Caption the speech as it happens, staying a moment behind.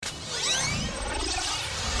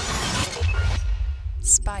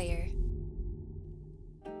Spire.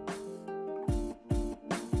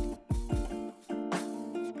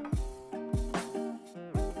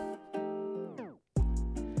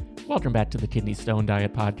 Welcome back to the Kidney Stone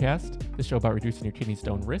Diet Podcast, the show about reducing your kidney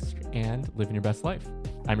stone risk and living your best life.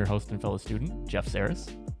 I'm your host and fellow student, Jeff Saris.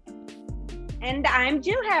 And I'm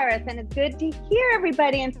Jill Harris, and it's good to hear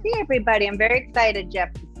everybody and see everybody. I'm very excited,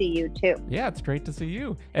 Jeff, to see you too. Yeah, it's great to see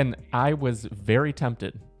you. And I was very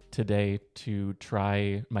tempted today to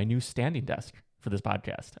try my new standing desk for this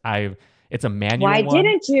podcast. It's a manual Why one.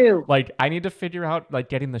 didn't you? Like, I need to figure out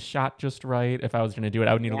getting the shot just right. If I was going to do it,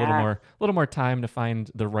 I would need a little more time to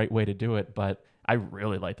find the right way to do it. But I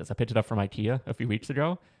really like this. I picked it up from IKEA a few weeks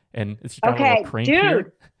ago, and it's just got a little crank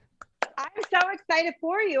here. I'm so excited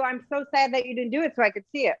for you. I'm so sad that you didn't do it so I could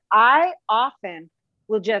see it. I often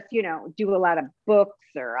will just, do a lot of books,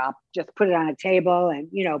 or I'll just put it on a table and,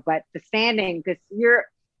 but the standing, because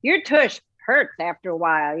your tush hurts after a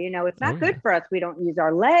while. It's not good for us. We don't use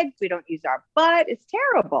our legs. We don't use our butt. It's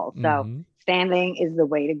terrible. So standing is the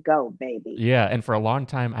way to go, baby. Yeah. And for a long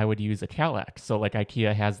time, I would use a Kallax. So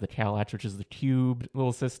IKEA has the Kallax, which is the cubed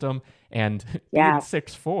little system. And being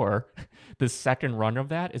 6'4", the second rung of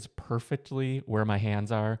that is perfectly where my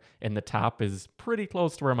hands are. And the top is pretty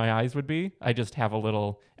close to where my eyes would be. I just have a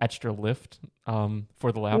little extra lift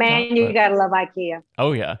for the laptop. Man, you got to love IKEA.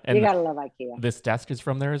 Oh, yeah. And you got to love IKEA. This desk is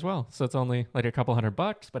from there as well. So it's only a couple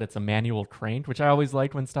 $100, but it's a manual crank, which I always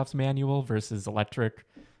like when stuff's manual versus electric.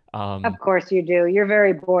 Of course you do. You're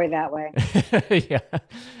very boy that way.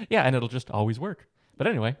 Yeah, and it'll just always work. But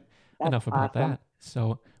anyway, enough about that.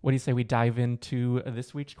 So what do you say we dive into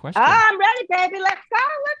this week's question? I'm ready, baby. Let's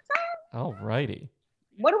go. All righty.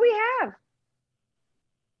 What do we have?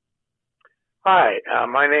 Hi,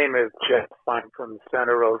 my name is Jeff. I'm from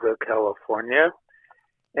Santa Rosa, California.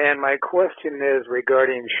 And my question is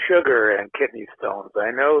regarding sugar and kidney stones.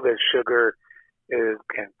 I know that sugar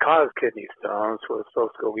can cause kidney stones, so we're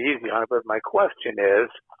supposed to go easy on it. But my question is,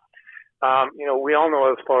 we all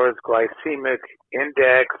know as far as glycemic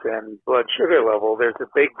index and blood sugar level, there's a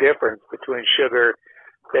big difference between sugar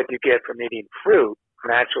that you get from eating fruit,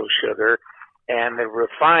 natural sugar, and the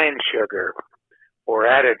refined sugar or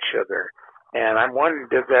added sugar. And I'm wondering,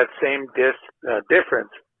 does that same difference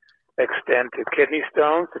extend to kidney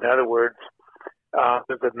stones? In other words,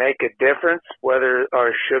 does it make a difference whether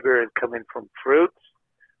our sugar is coming from fruits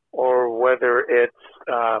or whether it's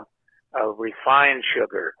a refined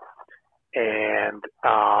sugar, and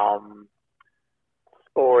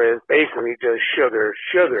or is basically just sugar,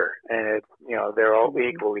 and they're all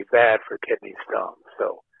equally bad for kidney stones?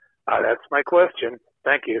 So that's my question.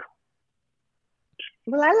 Thank you.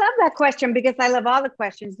 Well, I love that question because I love all the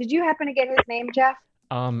questions. Did you happen to get his name, Jeff?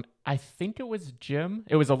 I think it was Jim.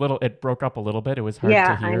 It broke up a little bit. It was hard to hear.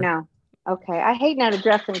 Yeah, I know. Okay. I hate not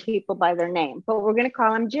addressing people by their name, but we're going to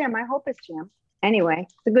call him Jim. I hope it's Jim. Anyway,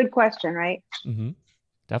 it's a good question, right? Mm-hmm.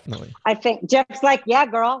 Definitely. I think Jeff's like, yeah,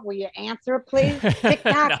 girl, will you answer, please?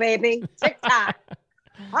 TikTok, baby. TikTok.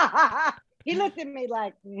 He looked at me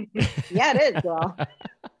like, yeah, it is, girl.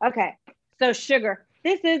 Okay. So sugar.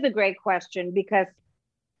 This is a great question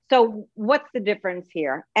so what's the difference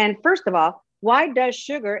here? And first of all, why does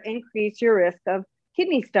sugar increase your risk of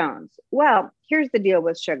kidney stones? Well, here's the deal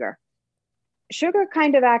with sugar. Sugar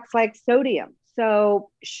kind of acts like sodium. So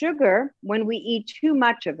sugar, when we eat too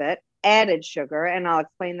much of it, added sugar, and I'll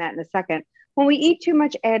explain that in a second. When we eat too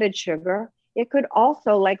much added sugar, it could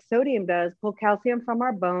also, like sodium does, pull calcium from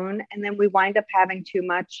our bone, and then we wind up having too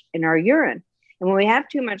much in our urine. And when we have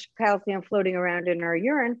too much calcium floating around in our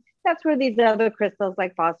urine, that's where these other crystals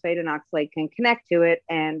like phosphate and oxalate can connect to it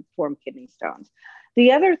and form kidney stones.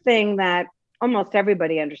 The other thing that almost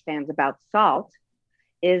everybody understands about salt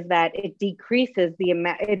is that it decreases the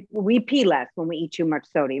amount. We pee less when we eat too much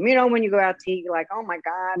sodium. When you go out to eat, you're like, oh my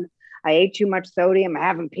God, I ate too much sodium. I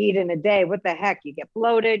haven't peed in a day. What the heck? You get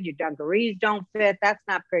bloated. Your dungarees don't fit. That's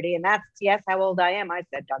not pretty. And yes, how old I am. I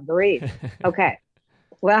said dungarees. Okay.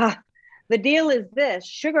 Well, the deal is this: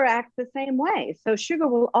 sugar acts the same way. So sugar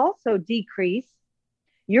will also decrease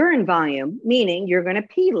urine volume, meaning you're going to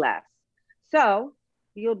pee less. So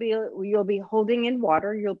you'll be holding in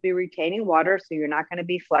water. You'll be retaining water. So you're not going to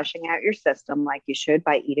be flushing out your system like you should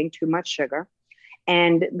by eating too much sugar.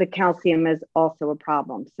 And the calcium is also a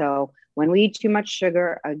problem. So when we eat too much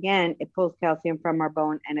sugar, again, it pulls calcium from our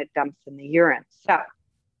bone and it dumps in the urine. So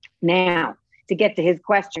now, to get to his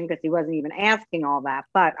question, because he wasn't even asking all that,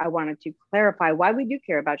 but I wanted to clarify why we do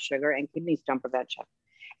care about sugar and kidney stone prevention.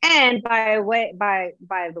 And by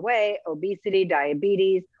the way, obesity,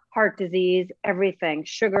 diabetes, heart disease, everything.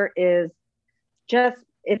 Sugar is just,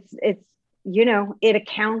 it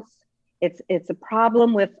accounts It's a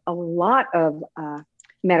problem with a lot of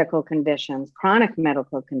medical conditions, chronic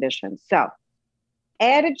medical conditions. So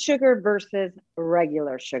added sugar versus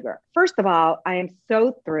regular sugar. First of all, I am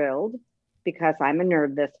so thrilled, because I'm a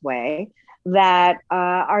nerd this way, that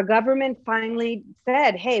our government finally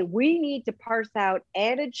said, hey, we need to parse out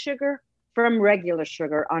added sugar from regular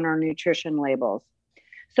sugar on our nutrition labels.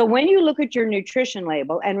 So when you look at your nutrition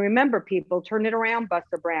label, and remember, people, turn it around,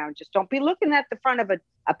 Buster Brown. Just don't be looking at the front of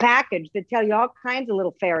a package that tell you all kinds of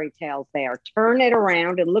little fairy tales there. Turn it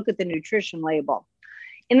around and look at the nutrition label.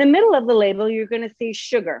 In the middle of the label, you're going to see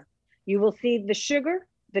sugar. You will see the sugar,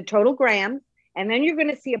 the total grams, and then you're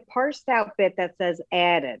going to see a parsed out bit that says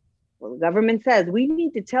added. Well, the government says we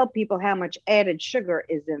need to tell people how much added sugar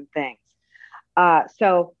is in things.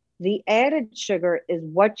 So the added sugar is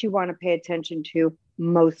what you want to pay attention to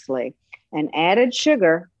mostly. And added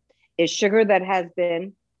sugar is sugar that has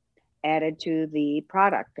been added to the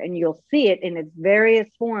product. And you'll see it in its various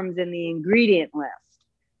forms in the ingredient list.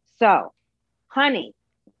 So honey,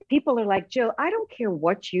 people are like, Jill, I don't care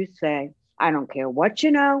what you say. I don't care what you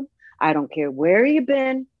know. I don't care where you've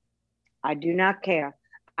been. I do not care.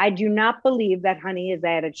 I do not believe that honey is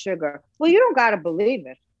added sugar. Well, you don't got to believe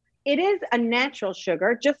it. It is a natural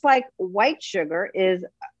sugar, just like white sugar is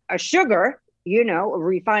a sugar, a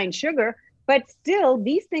refined sugar, but still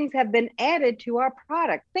these things have been added to our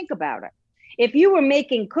product. Think about it. If you were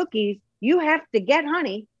making cookies, you have to get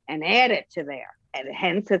honey and add it to there. And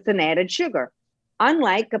hence it's an added sugar,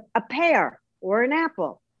 unlike a pear or an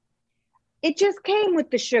apple. It just came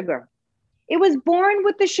with the sugar. It was born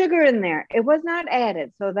with the sugar in there. It was not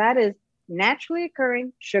added. So that is naturally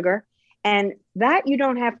occurring sugar. And that you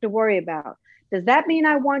don't have to worry about. Does that mean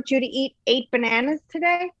I want you to eat 8 bananas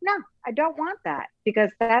today? No, I don't want that,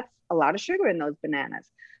 because that's a lot of sugar in those bananas.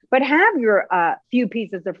 But have your few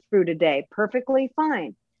pieces of fruit a day, perfectly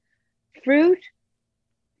fine. Fruit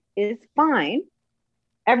is fine.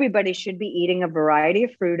 Everybody should be eating a variety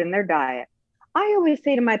of fruit in their diet. I always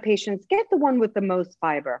say to my patients, get the one with the most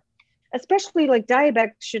fiber. Especially like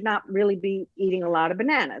diabetics should not really be eating a lot of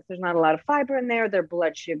bananas. There's not a lot of fiber in there. Their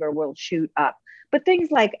blood sugar will shoot up. But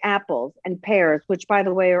things like apples and pears, which by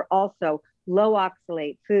the way are also low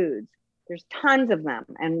oxalate foods, there's tons of them.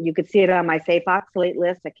 And you could see it on my safe oxalate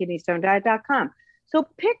list at kidneystonediet.com. So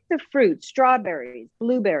pick the fruit, strawberries,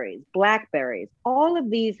 blueberries, blackberries. All of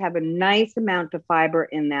these have a nice amount of fiber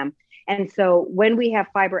in them. And so when we have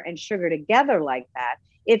fiber and sugar together like that,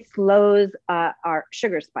 it slows our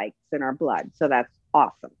sugar spikes in our blood. So that's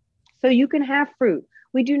awesome. So you can have fruit.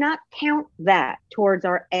 We do not count that towards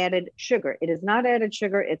our added sugar. It is not added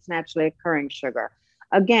sugar. It's naturally occurring sugar.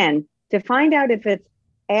 Again, to find out if it's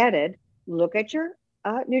added, look at your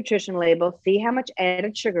nutrition label, see how much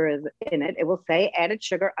added sugar is in it. It will say added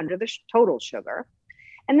sugar under the total sugar.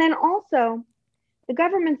 And then also, the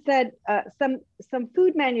government said, some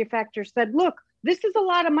food manufacturers said, look, this is a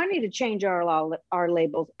lot of money to change our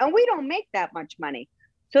labels, and we don't make that much money.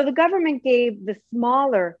 So the government gave the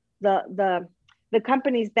smaller, the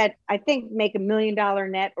companies that I think make $1 million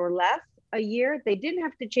net or less a year, they didn't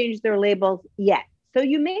have to change their labels yet. So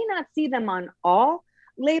you may not see them on all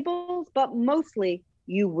labels, but mostly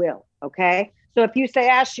you will, okay? So if you say,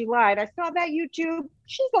 she lied, I saw that YouTube,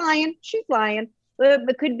 she's lying.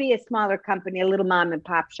 It could be a smaller company, a little mom and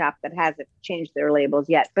pop shop that hasn't changed their labels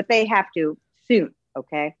yet, but they have to soon,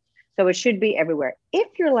 okay? So it should be everywhere. If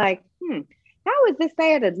you're like, how is this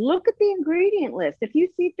added? Look at the ingredient list. If you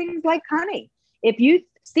see things like honey, if you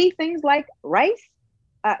see things like rice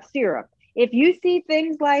syrup, if you see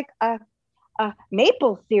things like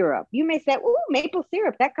maple syrup, you may say, oh, maple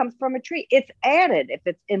syrup, that comes from a tree. It's added if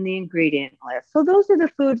it's in the ingredient list. So those are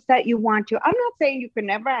the foods that you want to. I'm not saying you can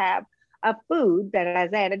never have a food that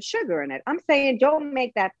has added sugar in it. I'm saying don't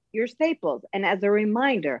make that your staples. And as a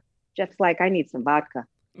reminder, just like I need some vodka,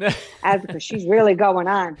 because she's really going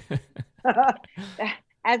on.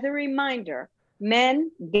 As a reminder, men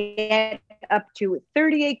get up to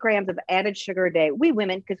 38 grams of added sugar a day. We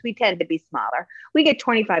women, because we tend to be smaller, we get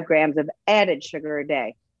 25 grams of added sugar a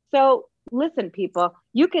day. So listen, people,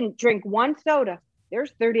 you can drink one soda.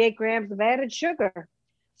 There's 38 grams of added sugar.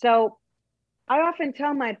 So I often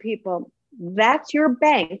tell my people, that's your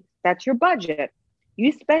bank, that's your budget.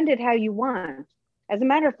 You spend it how you want. As a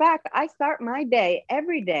matter of fact, I start my day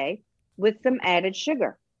every day with some added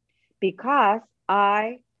sugar because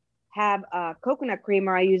I have a coconut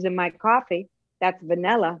creamer I use in my coffee. That's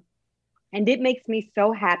vanilla. And it makes me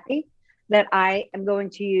so happy that I am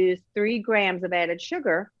going to use 3 grams of added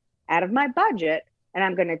sugar out of my budget. And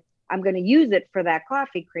I'm going to use it for that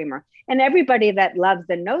coffee creamer. And everybody that loves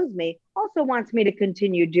and knows me also wants me to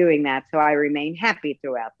continue doing that. So I remain happy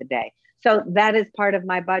throughout the day. So that is part of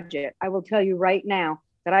my budget. I will tell you right now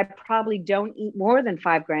that I probably don't eat more than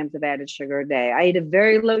 5 grams of added sugar a day. I eat a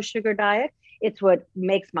very low sugar diet. It's what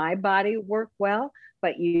makes my body work well.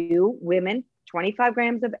 But you women, 25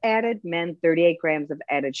 grams of added, men, 38 grams of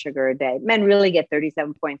added sugar a day. Men really get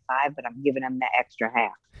 37.5, but I'm giving them the extra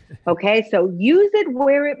half. Okay. So use it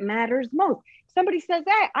where it matters most. Somebody says,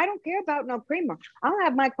 hey, I don't care about no creamer. I'll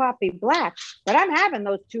have my coffee black, but I'm having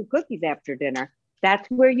those 2 cookies after dinner. That's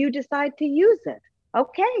where you decide to use it.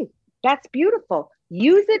 Okay, that's beautiful.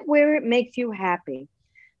 Use it where it makes you happy.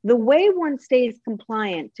 The way one stays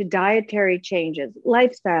compliant to dietary changes,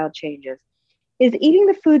 lifestyle changes, is eating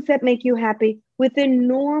the foods that make you happy within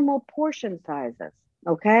normal portion sizes.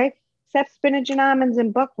 Okay, except spinach and almonds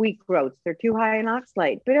and buckwheat groats. They're too high in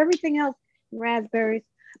oxalate, but everything else, raspberries,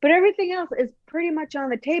 but everything else is pretty much on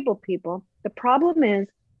the table, people. The problem is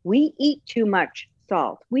we eat too much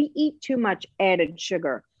salt. We eat too much added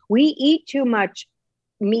sugar. We eat too much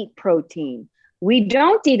meat protein. We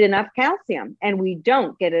don't eat enough calcium, and we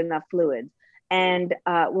don't get enough fluids. And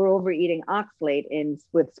we're overeating oxalate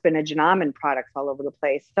with spinach and almond products all over the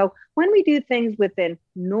place. So when we do things within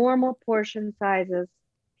normal portion sizes,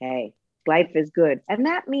 hey, life is good. And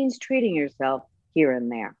that means treating yourself here and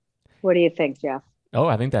there. What do you think, Jeff? Oh,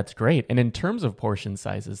 I think that's great. And in terms of portion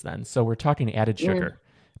sizes then, so we're talking added sugar,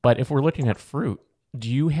 but if we're looking at fruit, do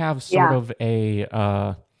you have sort of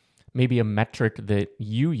a maybe a metric that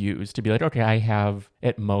you use to be like, okay, I have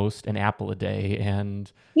at most an apple a day and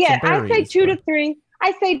I say 2 to 3.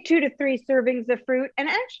 I say 2 to 3 servings of fruit, and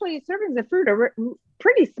actually servings of fruit are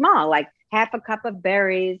pretty small, like half a cup of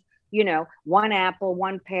berries, 1 apple,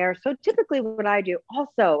 1 pear. So typically what I do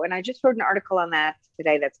also, and I just wrote an article on that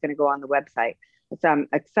today that's going to go on the website, which I'm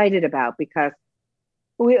excited about because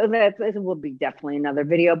it will be definitely another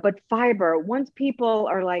video, but fiber, once people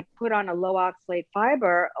are like put on a low oxalate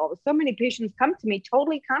fiber, so many patients come to me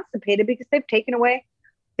totally constipated because they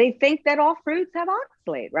think that all fruits have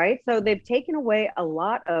oxalate, right? So they've taken away a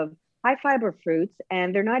lot of high fiber fruits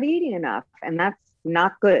and they're not eating enough, and that's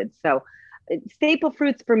not good. So staple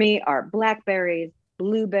fruits for me are blackberries,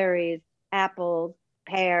 blueberries, apples,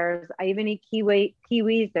 pears. I even eat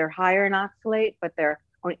kiwis. They're higher in oxalate, but they're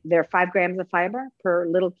 5 grams of fiber per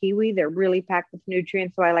little kiwi. They're really packed with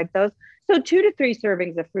nutrients, so I like those. So 2 to 3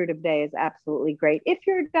 servings of fruit a day is absolutely great. If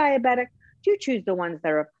you're diabetic, do choose the ones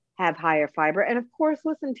that have higher fiber. And of course,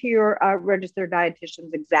 listen to your registered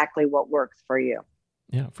dietitians exactly what works for you.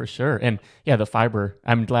 Yeah, for sure. And yeah, the fiber,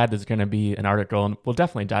 I'm glad there's going to be an article, and we'll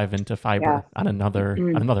definitely dive into fiber on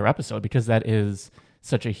another episode, because that is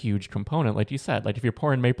such a huge component. Like you said, like if you're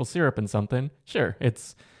pouring maple syrup in something, sure,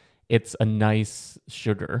 it's a nice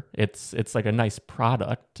sugar. It's like a nice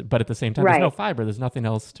product, but at the same time, there's no fiber. There's nothing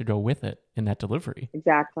else to go with it in that delivery.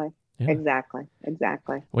 Exactly. Yeah. Exactly.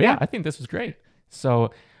 Well, yeah, I think this was great.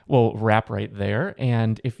 So we'll wrap right there.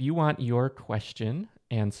 And if you want your question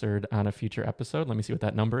answered on a future episode, let me see what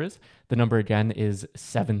that number is. The number again is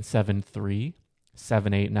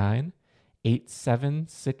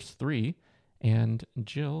 773-789-8763. And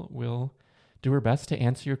Jill will do her best to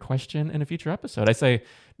answer your question in a future episode. I say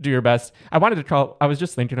do your best. I was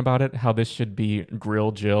just thinking about it, how this should be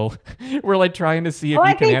Grill Jill. We're like trying to see if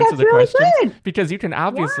you can answer the questions. Because you can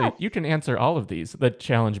obviously, you can answer all of these. The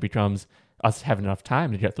challenge becomes us having enough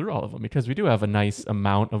time to get through all of them, because we do have a nice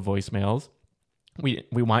amount of voicemails. We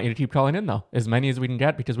want you to keep calling in, though, as many as we can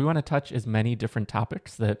get, because we want to touch as many different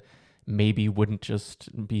topics that maybe wouldn't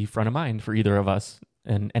just be front of mind for either of us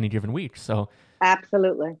in any given week. So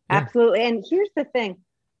absolutely. And here's the thing.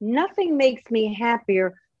 Nothing makes me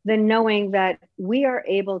happier than knowing that we are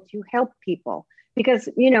able to help people, because,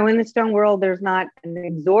 in the stone world, there's not an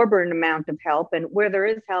exorbitant amount of help. And where there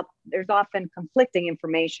is help, there's often conflicting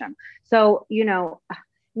information. So,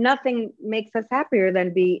 nothing makes us happier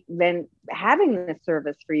than having this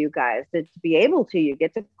service for you guys, to be able to, you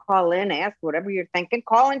get to call in, ask whatever you're thinking,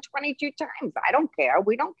 call in 22 times. I don't care.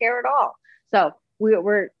 We don't care at all. So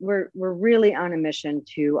we're really on a mission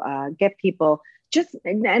to get people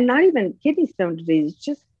and not even kidney stone disease,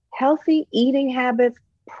 just healthy eating habits,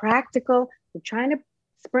 practical. We're trying to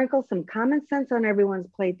sprinkle some common sense on everyone's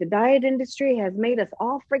plate. The diet industry has made us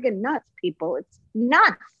all friggin' nuts, people. It's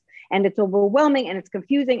nuts. And it's overwhelming and it's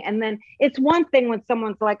confusing. And then it's one thing when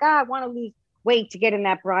someone's like, I want to lose weight to get in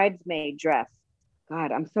that bridesmaid dress.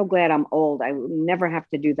 God, I'm so glad I'm old. I will never have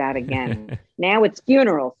to do that again. Now it's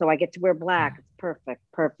funeral, so I get to wear black. It's perfect.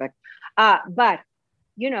 But,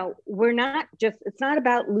 it's not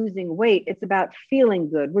about losing weight. It's about feeling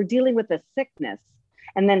good. We're dealing with a sickness.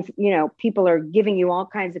 And then, people are giving you all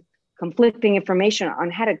kinds of conflicting information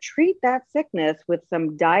on how to treat that sickness with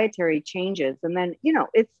some dietary changes. And then,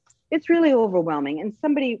 it's really overwhelming. And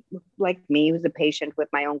somebody like me, who's a patient with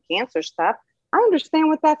my own cancer stuff, I understand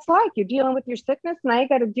what that's like. You're dealing with your sickness, now you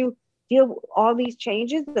got to deal with all these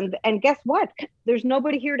changes. And guess what? There's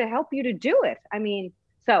nobody here to help you to do it. I mean,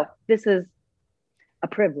 so this is a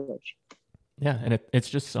privilege. Yeah, and it's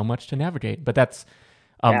just so much to navigate. But that's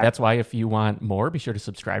why if you want more, be sure to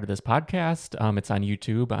subscribe to this podcast. It's on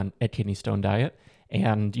YouTube at Kidney Stone Diet.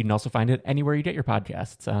 And you can also find it anywhere you get your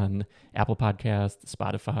podcasts, on Apple Podcasts,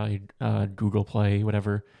 Spotify, Google Play,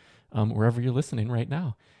 whatever, wherever you're listening right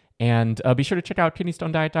now. And be sure to check out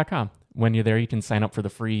kidneystonediet.com. When you're there, you can sign up for the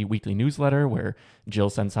free weekly newsletter where Jill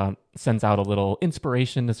sends out a little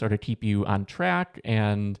inspiration to sort of keep you on track.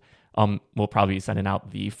 And we'll probably be sending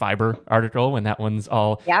out the fiber article when that one's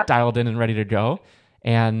all dialed in and ready to go.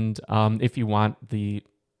 And if you want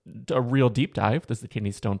a real deep dive, there's the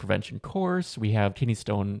Kidney Stone Prevention course. We have Kidney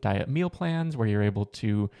Stone Diet meal plans where you're able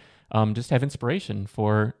to just have inspiration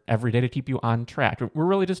for every day to keep you on track. We're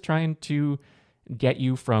really just trying to get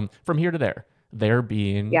you from here to there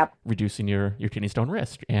being reducing your kidney stone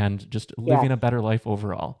risk and just living a better life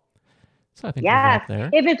overall. So I think we're up there.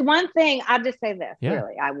 If it's one thing, I'll just say this,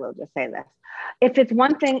 really, I will just say this. If it's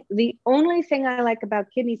one thing, the only thing I like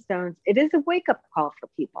about kidney stones, it is a wake-up call for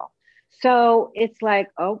people. So it's like,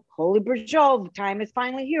 oh, holy Brazil, the time is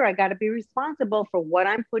finally here. I got to be responsible for what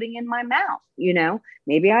I'm putting in my mouth. You know,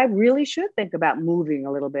 maybe I really should think about moving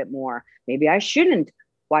a little bit more. Maybe I shouldn't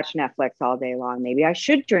watch Netflix all day long. Maybe I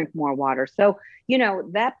should drink more water. So, you know,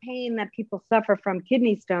 that pain that people suffer from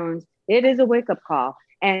kidney stones, it is a wake-up call.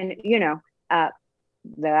 And, you know,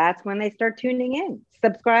 that's when they start tuning in.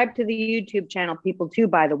 Subscribe to the YouTube channel, people, too,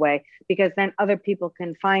 by the way, because then other people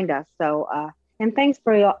can find us. So, and thanks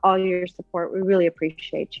for all your support. We really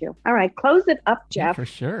appreciate you. All right, close it up, Jeff. Yeah, for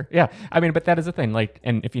sure. Yeah, I mean, but that is the thing. Like,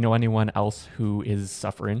 and if you know anyone else who is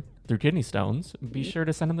suffering through kidney stones, be sure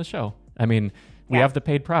to send them the show. I mean, we have the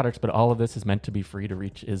paid products, but all of this is meant to be free to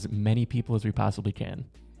reach as many people as we possibly can.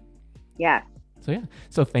 Yeah. So, yeah.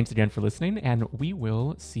 So thanks again for listening, and we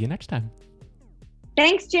will see you next time.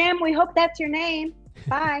 Thanks, Jim. We hope that's your name.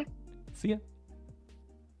 Bye. See ya.